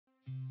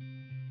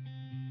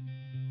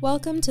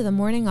Welcome to the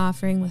Morning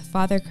Offering with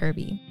Father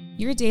Kirby,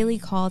 your daily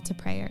call to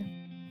prayer.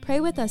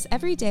 Pray with us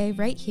every day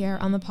right here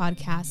on the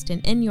podcast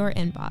and in your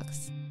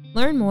inbox.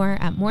 Learn more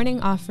at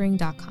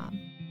morningoffering.com.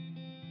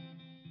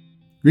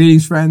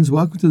 Greetings, friends.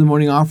 Welcome to the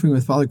Morning Offering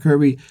with Father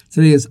Kirby.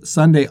 Today is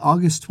Sunday,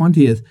 August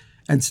 20th,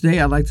 and today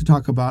I'd like to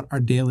talk about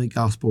our daily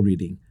gospel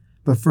reading.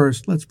 But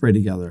first, let's pray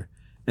together.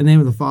 In the name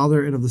of the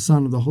Father, and of the Son,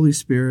 and of the Holy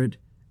Spirit,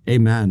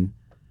 Amen.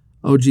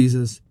 O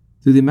Jesus,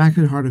 through the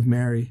Immaculate Heart of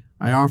Mary,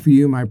 I offer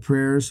you my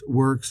prayers,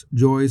 works,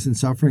 joys, and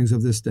sufferings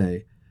of this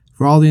day,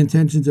 for all the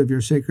intentions of your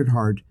Sacred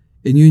Heart,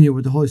 in union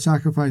with the holy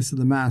sacrifice of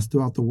the Mass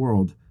throughout the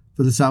world,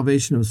 for the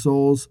salvation of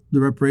souls, the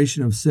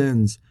reparation of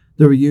sins,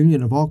 the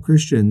reunion of all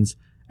Christians,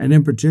 and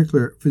in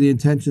particular for the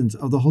intentions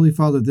of the Holy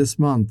Father this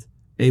month.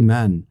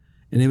 Amen.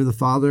 In the name of the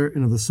Father,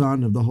 and of the Son,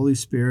 and of the Holy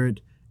Spirit.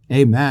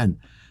 Amen.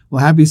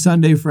 Well, happy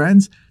Sunday,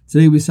 friends.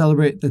 Today we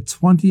celebrate the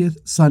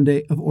 20th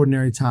Sunday of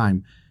Ordinary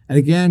Time. And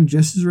again,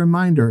 just as a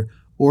reminder,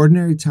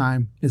 Ordinary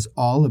Time is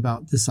all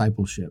about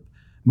discipleship.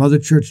 Mother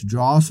Church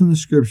draws from the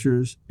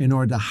Scriptures in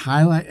order to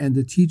highlight and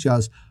to teach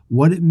us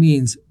what it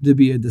means to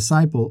be a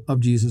disciple of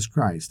Jesus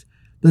Christ.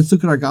 Let's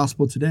look at our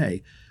gospel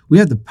today. We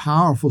have the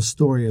powerful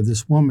story of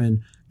this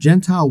woman,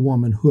 Gentile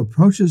woman, who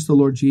approaches the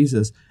Lord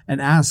Jesus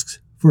and asks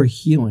for a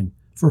healing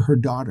for her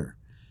daughter.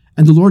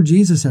 And the Lord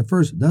Jesus at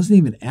first doesn't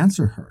even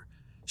answer her.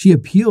 She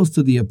appeals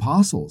to the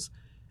apostles.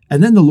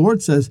 And then the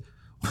Lord says,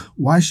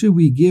 why should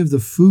we give the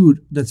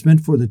food that's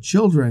meant for the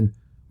children?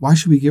 Why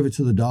should we give it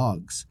to the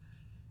dogs?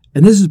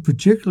 And this is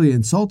particularly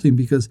insulting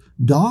because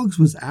dogs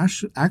was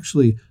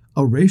actually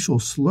a racial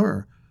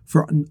slur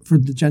for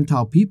the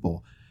Gentile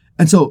people.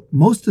 And so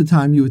most of the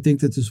time you would think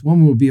that this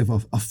woman would be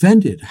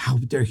offended. How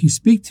dare he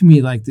speak to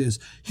me like this?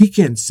 He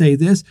can't say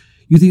this.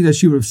 You think that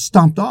she would have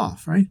stomped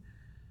off, right?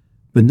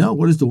 But no,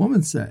 what does the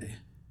woman say?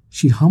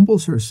 She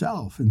humbles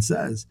herself and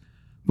says,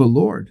 but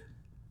Lord,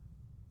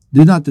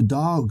 do not the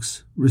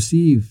dogs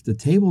receive the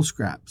table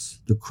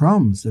scraps, the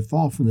crumbs that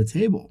fall from the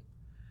table?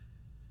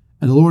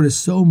 And the Lord is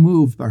so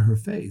moved by her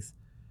faith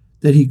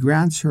that he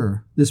grants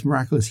her this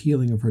miraculous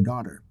healing of her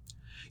daughter.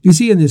 You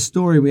see, in this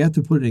story, we have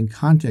to put it in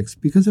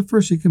context because at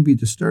first it can be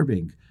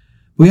disturbing.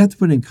 We have to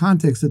put in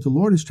context that the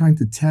Lord is trying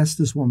to test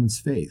this woman's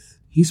faith.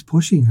 He's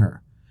pushing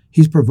her.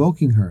 He's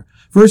provoking her.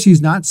 First,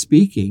 he's not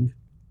speaking,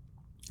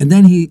 and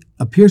then he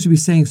appears to be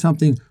saying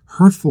something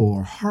hurtful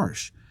or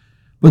harsh.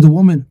 But the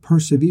woman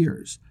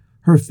perseveres.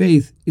 Her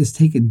faith is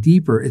taken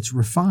deeper. It's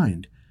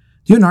refined.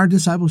 In our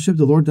discipleship,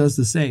 the Lord does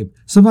the same.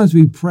 Sometimes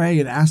we pray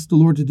and ask the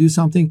Lord to do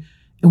something,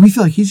 and we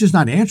feel like he's just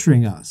not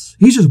answering us.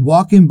 He's just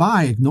walking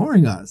by,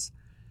 ignoring us.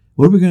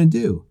 What are we going to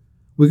do?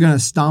 We're going to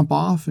stomp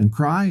off and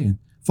cry and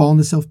fall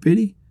into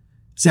self-pity?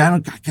 Say, I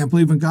can't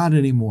believe in God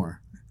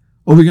anymore.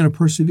 Or we're going to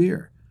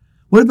persevere?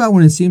 What about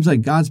when it seems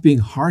like God's being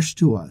harsh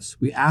to us?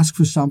 We ask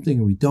for something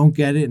and we don't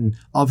get it, and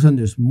all of a sudden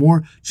there's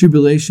more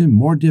tribulation,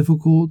 more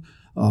difficult,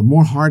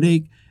 more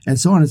heartache, and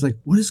so on. It's like,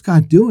 what is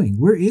God doing?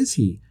 Where is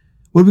he?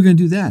 What are we going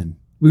to do then?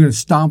 We're going to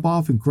stomp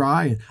off and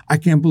cry. I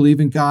can't believe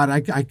in God.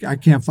 I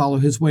can't follow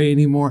his way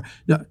anymore.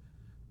 No.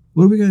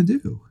 What are we going to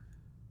do?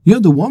 You know,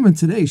 the woman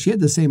today, she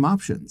had the same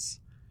options.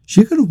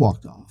 She could have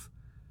walked off,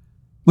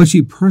 but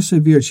she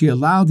persevered. She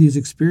allowed these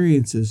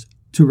experiences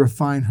to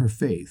refine her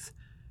faith,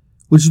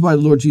 which is why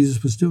the Lord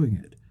Jesus was doing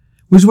it,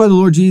 which is why the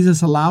Lord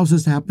Jesus allows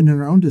this to happen in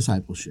our own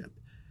discipleship.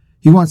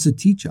 He wants to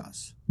teach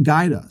us,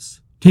 guide us,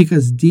 take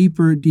us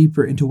deeper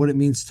into what it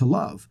means to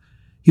love.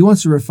 He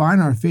wants to refine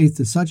our faith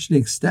to such an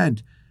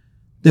extent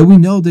that we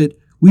know that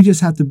we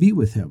just have to be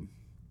with him.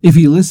 If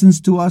he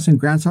listens to us and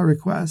grants our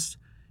requests,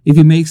 if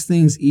he makes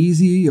things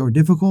easy or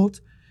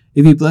difficult,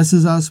 if he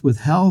blesses us with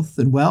health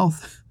and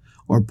wealth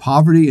or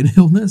poverty and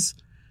illness,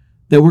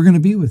 that we're going to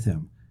be with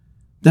him.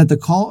 That the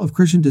call of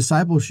Christian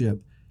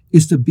discipleship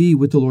is to be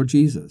with the Lord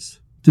Jesus,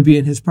 to be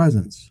in his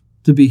presence,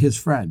 to be his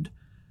friend.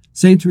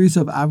 St.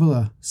 Teresa of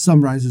Avila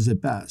summarizes it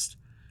best.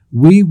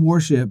 We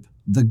worship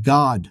the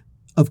God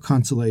of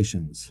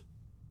consolations,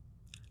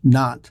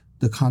 not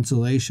the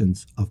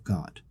consolations of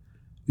God.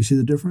 You see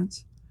the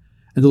difference?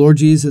 And the Lord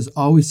Jesus is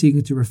always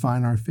seeking to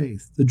refine our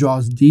faith, to draw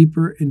us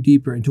deeper and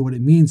deeper into what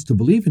it means to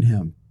believe in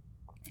him,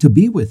 to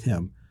be with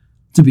him,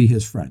 to be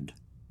his friend.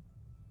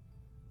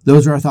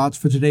 Those are our thoughts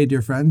for today,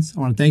 dear friends.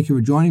 I want to thank you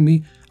for joining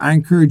me. I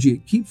encourage you,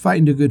 keep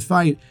fighting the good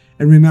fight.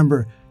 And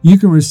remember, you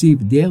can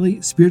receive daily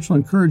spiritual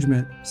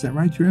encouragement sent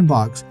right to your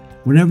inbox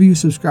whenever you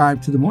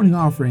subscribe to the Morning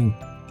Offering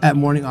at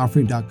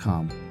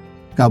morningoffering.com.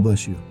 God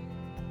bless you.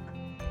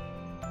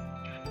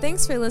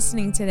 Thanks for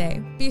listening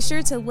today. Be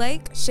sure to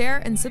like, share,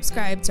 and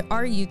subscribe to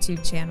our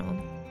YouTube channel.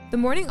 The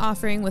Morning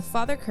Offering with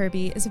Father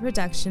Kirby is a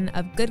production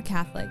of Good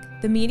Catholic,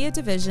 the media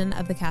division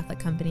of the Catholic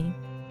Company.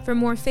 For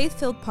more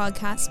faith-filled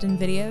podcasts and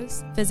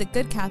videos, visit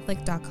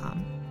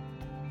goodcatholic.com.